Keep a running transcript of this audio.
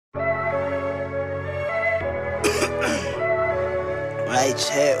Right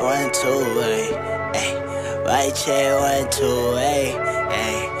check, 1, 2, ayy. Right check, 1, 2, ayy.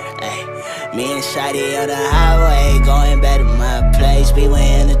 Me and Shotty on the highway, going back to my place. We went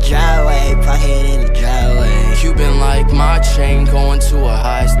in the driveway, pocket in the driveway. You been like my chain, going to a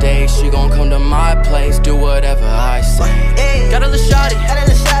high stage. She gon' come to my place, do whatever I say. Got a little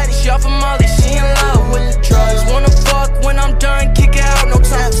shawty, she off of Molly, she in love with the drugs. Wanna fuck when I'm done, kick it out, no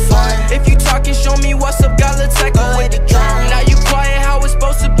time for fun. If you talking, show me what's up, got let's echo with the drum. Now you quiet, how it's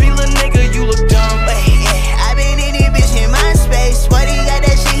supposed to be, little nigga, you look dumb. I been in this bitch in my space. What he got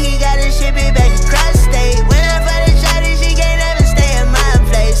that shit, he got to ship it back across state. When I find a shawty, she can't never stay in my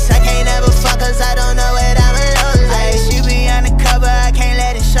place. I can't ever fuck cause I don't know what I'm alone like. She be on the cover, I can't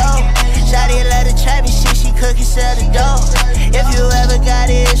let it show. Shawty love the trappy shit, she cookin' sell the dough. If you ever got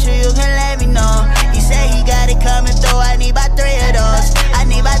an issue, you can let me know. He say he got it coming through, I need about 3 of those. I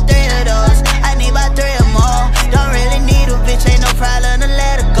need about 3 of those, I need about 3 or more. Don't really need a bitch, ain't no problem to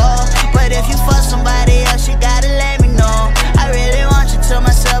let her go. But if you fuck somebody else, you gotta let me know. I really want you to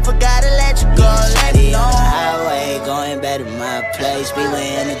myself, I gotta let you go. Let me know. On the highway, going back to my place. We went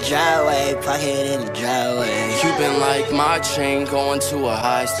in the driveway, pocket in the driveway. You been like my chain, going to a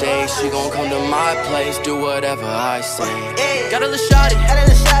high stage. She gon' come to my place, do whatever I say. Got a little shawty,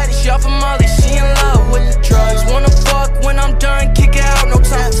 she off of Molly, she in love with the drugs. Wanna fuck when I'm done, kick it out, no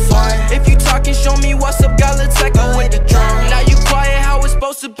time for fun. If you talking, show me what's up, got let's echo with the drum. Now you quiet, how it's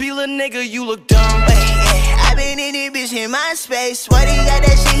supposed to be, little nigga, you look dumb. I been in this bitch in my space. What he got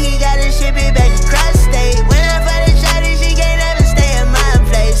that shit, he got to ship it back across state. When I find a shawty, she can't never stay in my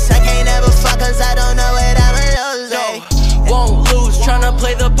place. I can't ever fuck cause I don't know what I'm alone like. Won't lose, tryna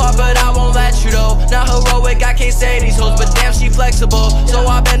play the part, but I won't let you though. Not heroic, I can't say these hoes, but damn, she flexible. So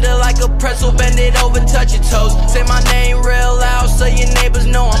I bend it like a pretzel, bend it over, touch your toes. Say my name real loud, so your neighbors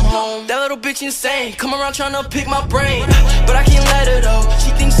know I'm home. That little bitch insane, come around tryna pick my brain, but I can't let her though.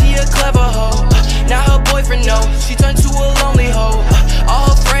 She thinks she a clever hoe. Now her boyfriend know, she turned to a lonely hoe. All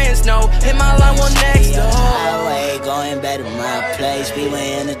her friends know, hit my line one next door. Highway, going back to my place. We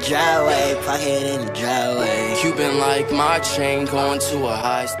went in the driveway, pocket in the driveway. You been like my chain, going to a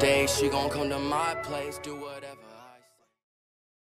high stage. She gon' come to my place, do whatever.